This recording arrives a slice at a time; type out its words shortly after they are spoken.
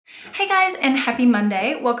Hey guys, and happy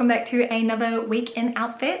Monday. Welcome back to another week in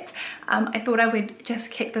outfits. I thought I would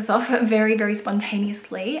just kick this off very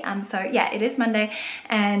spontaneously. So yeah, it is Monday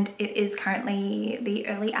and it is currently the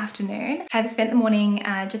early afternoon. I've spent the morning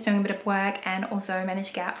just doing a bit of work and also managed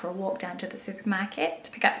to get out for a walk down to the supermarket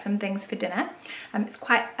to pick up some things for dinner. It's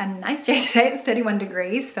quite a nice day today. It's 31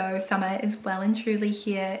 degrees, so summer is well and truly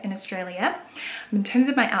here in Australia. In terms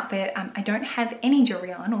of my outfit, I don't have any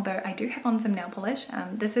jewelry on, although I do have on some nail polish.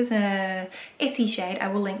 This is a Essie shade. I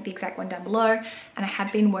will link the exact one down below, and I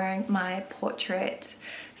have been wearing my portrait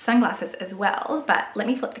sunglasses as well, but let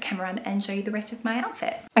me flip the camera on and show you the rest of my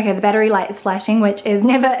outfit. Okay, the battery light is flashing, which is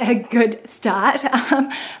never a good start,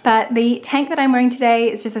 but the tank that I'm wearing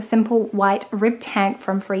today is just a simple white rib tank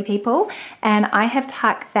from Free People, and I have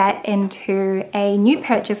tucked that into a new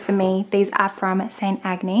purchase for me. These are from St.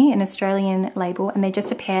 Agni, an Australian label, and they're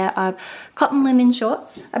just a pair of cotton linen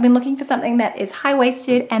shorts. I've been looking for something that is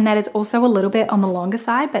high-waisted and that is also a little bit on the longer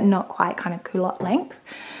side, but not quite kind of culotte length.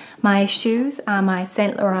 My shoes are my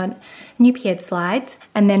Saint Laurent Nu-Pied slides,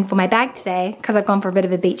 and then for my bag today, because I've gone for a bit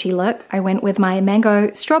of a beachy look, I went with my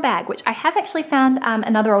mango straw bag, which I have actually found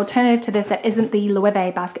another alternative to this that isn't the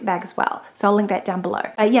Loewe basket bag as well, so I'll link that down below.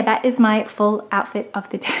 Yeah, that is my full outfit of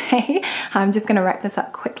the day. I'm just going to wrap this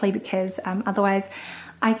up quickly because otherwise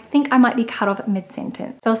I think I might be cut off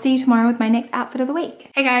mid-sentence. So I'll see you tomorrow with my next outfit of the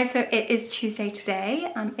week. Hey guys, so it is Tuesday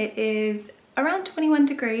today. It is around 21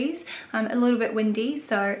 degrees, a little bit windy,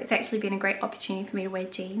 so it's actually been a great opportunity for me to wear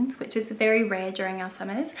jeans, which is very rare during our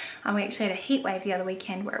summers. We actually had a heat wave the other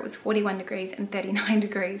weekend where it was 41 degrees and 39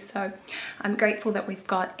 degrees, so I'm grateful that we've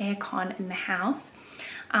got aircon in the house.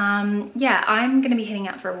 Yeah, I'm going to be heading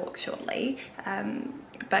out for a walk shortly.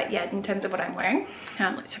 But yeah, in terms of what I'm wearing,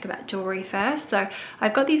 let's talk about jewelry first. So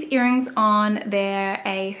I've got these earrings on. They're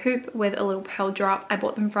a hoop with a little pearl drop. I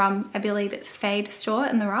bought them from, I believe it's Fade store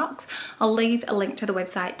in the Rocks. I'll leave a link to the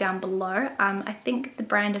website down below. I think the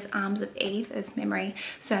brand is Arms of Eve, if memory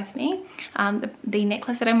serves me. The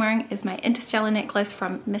necklace that I'm wearing is my Interstellar necklace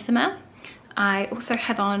from Missima. I also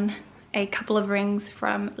have on a couple of rings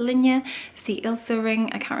from Linya. It's the Ilsa ring.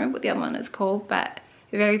 I can't remember what the other one is called, but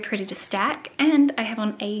very pretty to stack. And I have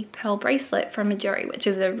on a pearl bracelet from Majuri, which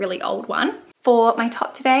is a really old one. For my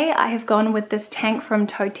top today, I have gone with this tank from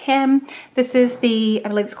Totem. This is the, I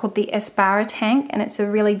believe it's called the Aspara tank, and it's a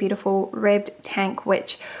really beautiful ribbed tank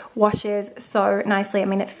which washes so nicely. I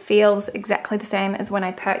mean, it feels exactly the same as when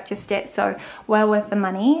I purchased it, so well worth the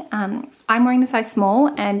money. I'm wearing the size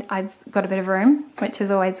small and I've got a bit of room, which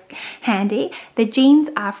is always handy. The jeans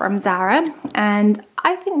are from Zara, and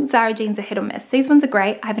I think Zara jeans are hit or miss. These ones are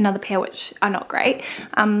great. I have another pair which are not great.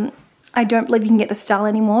 I don't believe you can get the style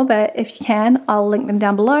anymore, but if you can, I'll link them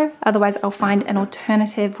down below. Otherwise, I'll find an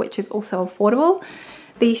alternative which is also affordable.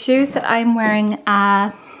 The shoes that I'm wearing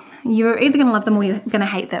are, you're either going to love them or you're going to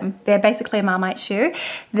hate them. They're basically a Marmite shoe.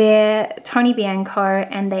 They're Tony Bianco,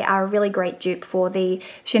 and they are a really great dupe for the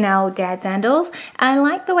Chanel dad sandals. And I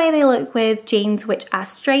like the way they look with jeans which are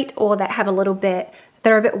straight or that have a little bit,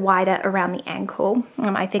 they're a bit wider around the ankle.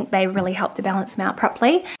 I think they really help to balance them out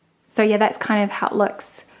properly. So yeah, that's kind of how it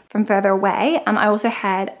looks from further away. I also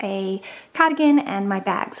had a cardigan and my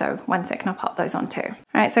bag, so one second, I'll pop those on too. All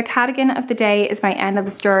right, so cardigan of the day is my Ann of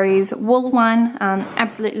the Stories wool one.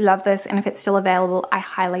 Absolutely love this, and if it's still available, I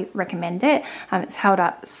highly recommend it. It's held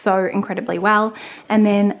up so incredibly well. And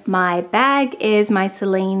then my bag is my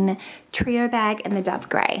Celine Trio bag in the Dove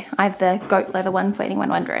Grey. I have the goat leather one for anyone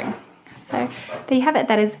wondering. So there you have it.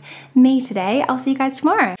 That is me today. I'll see you guys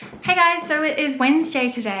tomorrow. Hey guys, so it is Wednesday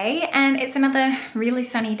today and it's another really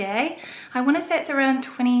sunny day. I want to say it's around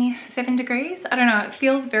 27 degrees. I don't know, it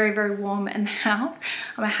feels very warm in the house.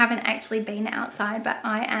 I haven't actually been outside, but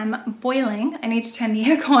I am boiling. I need to turn the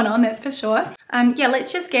aircon on, that's for sure. Yeah,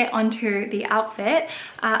 let's just get onto the outfit.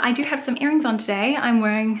 I do have some earrings on today. I'm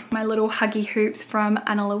wearing my little huggy hoops from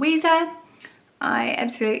Ana Luisa. I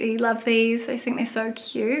absolutely love these. I think they're so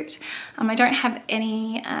cute. I don't have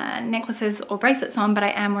any necklaces or bracelets on, but I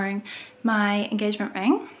am wearing my engagement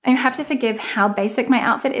ring. And you have to forgive how basic my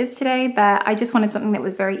outfit is today, but I just wanted something that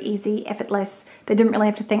was very easy, effortless, that I didn't really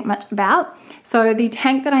have to think much about. So the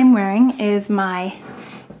tank that I'm wearing is my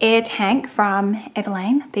Air tank from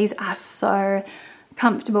Everlane. These are so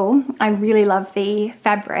comfortable. I really love the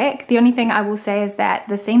fabric. The only thing I will say is that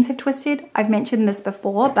the seams have twisted. I've mentioned this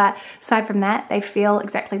before, but aside from that, they feel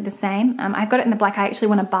exactly the same. I've got it in the black. I actually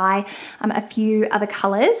want to buy a few other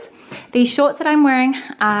colors. These shorts that I'm wearing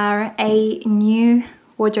are a new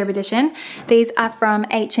wardrobe edition. These are from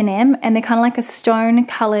H&M and they're kind of like a stone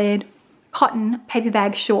colored cotton paper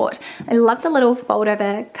bag short. I love the little fold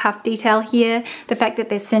over cuff detail here, the fact that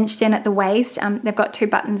they're cinched in at the waist. They've got 2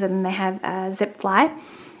 buttons and they have a zip fly.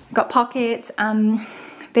 Got pockets.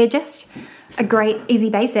 They're just a great easy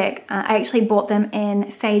basic. I actually bought them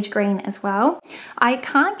in sage green as well. I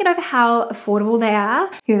can't get over how affordable they are.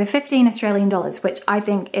 They're 15 Australian dollars, which I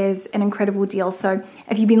think is an incredible deal. So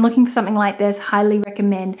if you've been looking for something like this, highly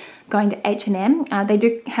recommend going to H&M. They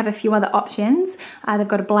do have a few other options. They've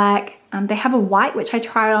got a black, they have a white, which I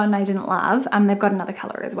tried on and I didn't love. They've got another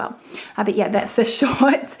color as well. But yeah, that's the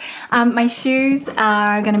shorts. My shoes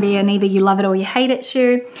are gonna be an either you love it or you hate it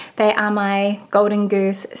shoe. They are my Golden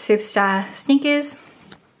Goose Superstar sneakers.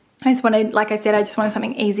 I just wanted, like I said, I just wanted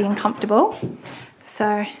something easy and comfortable.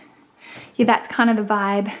 So yeah, that's kind of the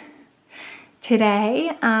vibe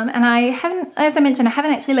today. And I haven't, as I mentioned, I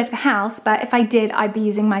haven't actually left the house, but if I did, I'd be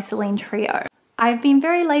using my Celine Trio. I've been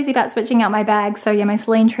very lazy about switching out my bag, so yeah, my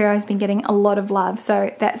Celine Trio has been getting a lot of love,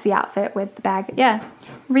 so that's the outfit with the bag. But yeah,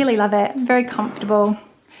 really love it, very comfortable.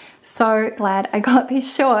 So glad I got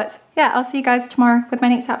these shorts. Yeah, I'll see you guys tomorrow with my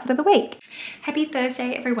next outfit of the week. Happy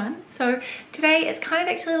Thursday, everyone. So today it's kind of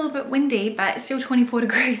actually a little bit windy, but it's still 24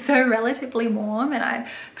 degrees, so relatively warm, and I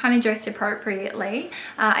kind of dressed appropriately.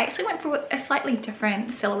 I actually went for a slightly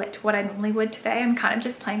different silhouette to what I normally would today. I'm kind of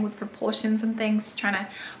just playing with proportions and things, trying to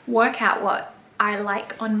work out what I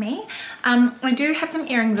like on me. I do have some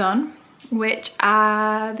earrings on, which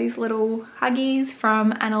are these little huggies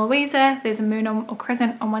from Ana Luisa. There's a moon or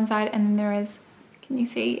crescent on one side, and then there is, can you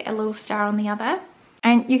see, a little star on the other.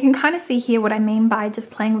 And you can kind of see here what I mean by just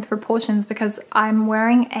playing with proportions, because I'm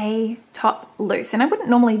wearing a top loose, and I wouldn't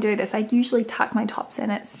normally do this. I usually tuck my tops in.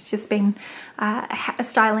 It's just been a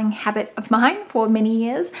styling habit of mine for many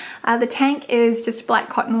years. The tank is just a black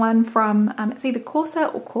cotton one from, it's either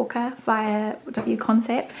Corsa or Corka via OOTW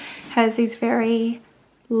Concept. Has these very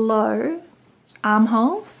low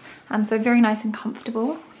armholes, so very nice and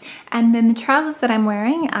comfortable. And then the trousers that I'm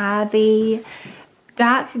wearing are the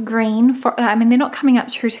dark green, I mean, they're not coming up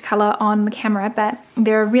true to color on the camera, but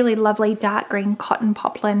they're a really lovely dark green cotton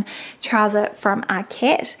poplin trouser from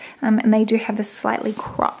Arquette, and they do have this slightly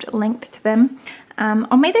cropped length to them.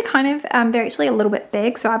 On me, they're kind of, they're actually a little bit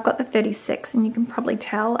big, so I've got the 36, and you can probably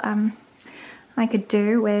tell I could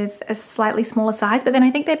do with a slightly smaller size, but then I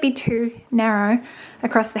think they'd be too narrow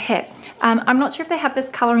across the hip. I'm not sure if they have this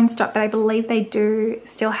color in stock, but I believe they do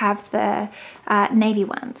still have the navy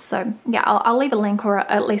ones. So yeah, I'll leave a link, or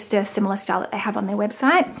at least a similar style that they have on their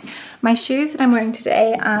website. My shoes that I'm wearing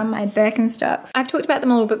today are my Birkenstocks. I've talked about them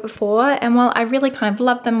a little bit before, and while I really kind of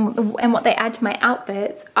love them and what they add to my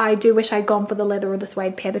outfits, I do wish I'd gone for the leather or the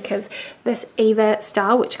suede pair, because this Eva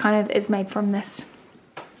style, which kind of is made from this,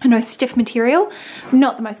 I know, stiff material,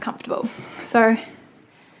 not the most comfortable. So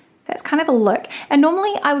that's kind of a look. And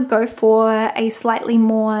normally I would go for a slightly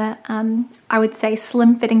more, I would say,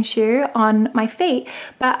 slim fitting shoe on my feet.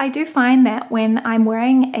 But I do find that when I'm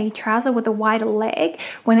wearing a trouser with a wider leg,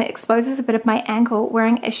 when it exposes a bit of my ankle,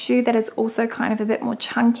 wearing a shoe that is also kind of a bit more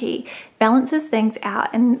chunky balances things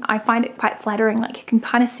out. And I find it quite flattering. Like, you can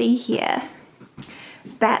kind of see here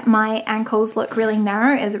that my ankles look really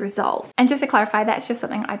narrow as a result. And just to clarify, that's just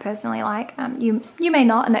something I personally like. You may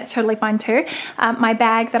not, and that's totally fine too. My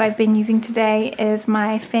bag that I've been using today is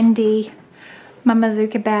my Fendi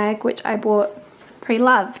Mamazuka bag, which I bought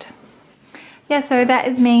pre-loved. Yeah, so that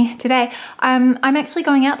is me today. I'm actually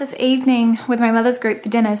going out this evening with my mother's group for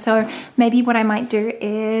dinner, so maybe what I might do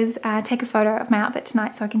is take a photo of my outfit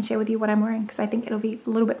tonight so I can share with you what I'm wearing, because I think it'll be a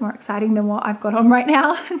little bit more exciting than what I've got on right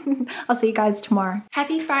now. I'll see you guys tomorrow.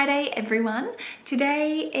 Happy Friday, everyone.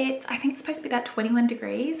 Today I think it's supposed to be about 21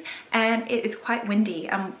 degrees, and it is quite windy.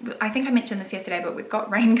 I think I mentioned this yesterday, but we've got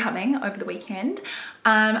rain coming over the weekend.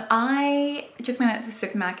 I just went out to the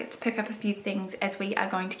supermarket to pick up a few things as we are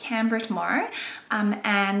going to Canberra tomorrow.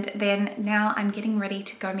 And then now I'm getting ready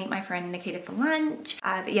to go meet my friend Nikita for lunch.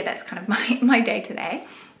 But yeah, that's kind of my day today.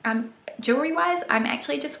 Jewelry wise, I'm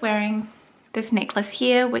actually just wearing this necklace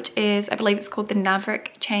here, which is, I believe it's called the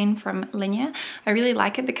Navrik chain from Linya. I really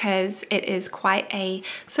like it because it is quite a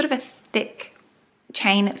sort of a thick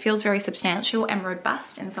chain. It feels very substantial and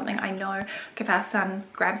robust, and something I know if our son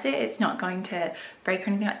grabs it, it's not going to break or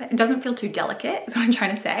anything like that. It doesn't feel too delicate, is what I'm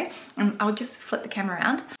trying to say. I'll just flip the camera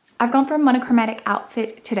around. I've gone for a monochromatic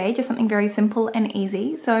outfit today, just something very simple and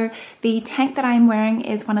easy. So the tank that I'm wearing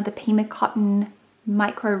is one of the Pima Cotton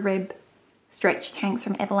micro rib stretch tanks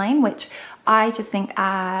from Everlane, which I just think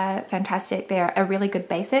are fantastic. They're a really good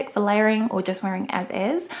basic for layering or just wearing as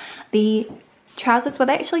is. The trousers, well,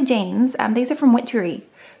 they're actually jeans. These are from Witchery,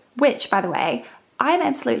 which, by the way, I'm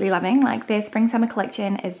absolutely loving. Like, their spring summer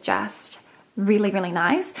collection is just really, really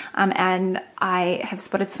nice. And I have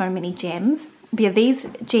spotted so many gems. But yeah, these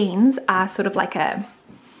jeans are sort of like a,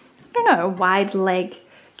 I don't know, a wide leg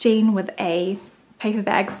jean with a paper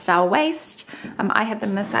bag style waist. I have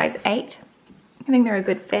them in a size 8. I think they're a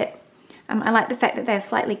good fit. I like the fact that they're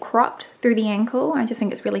slightly cropped through the ankle. I just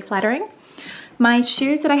think it's really flattering. My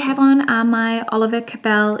shoes that I have on are my Oliver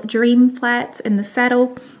Cabell Dream Flats in the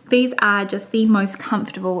saddle. These are just the most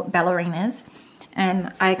comfortable ballerinas,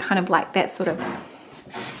 and I kind of like that sort of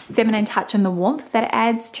feminine touch and the warmth that it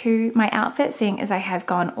adds to my outfit, seeing as I have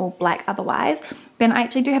gone all black otherwise. Then I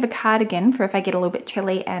actually do have a cardigan for if I get a little bit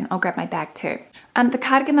chilly, and I'll grab my bag too. The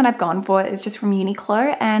cardigan that I've gone for is just from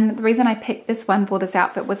Uniqlo, and the reason I picked this one for this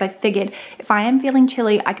outfit was I figured if I am feeling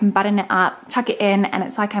chilly, I can button it up, tuck it in, and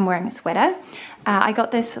it's like I'm wearing a sweater. I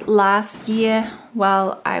got this last year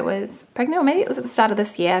while I was pregnant, or maybe it was at the start of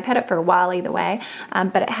this year. I've had it for a while either way,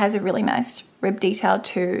 but it has a really nice rib detail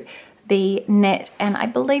to the knit, and I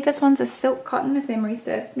believe this one's a silk cotton if memory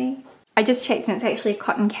serves me. I just checked and it's actually a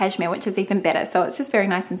cotton cashmere, which is even better, so it's just very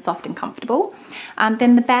nice and soft and comfortable.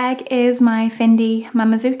 Then the bag is my Fendi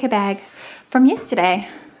Mamazuka bag from yesterday.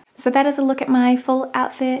 So that is a look at my full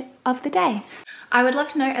outfit of the day. I would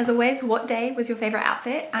love to know, as always, what day was your favorite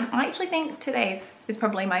outfit? I actually think today's is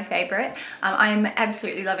probably my favorite. I'm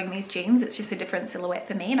absolutely loving these jeans. It's just a different silhouette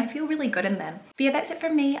for me and I feel really good in them. But yeah, that's it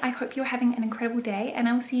from me. I hope you're having an incredible day and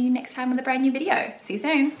I will see you next time with a brand new video. See you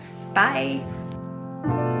soon. Bye.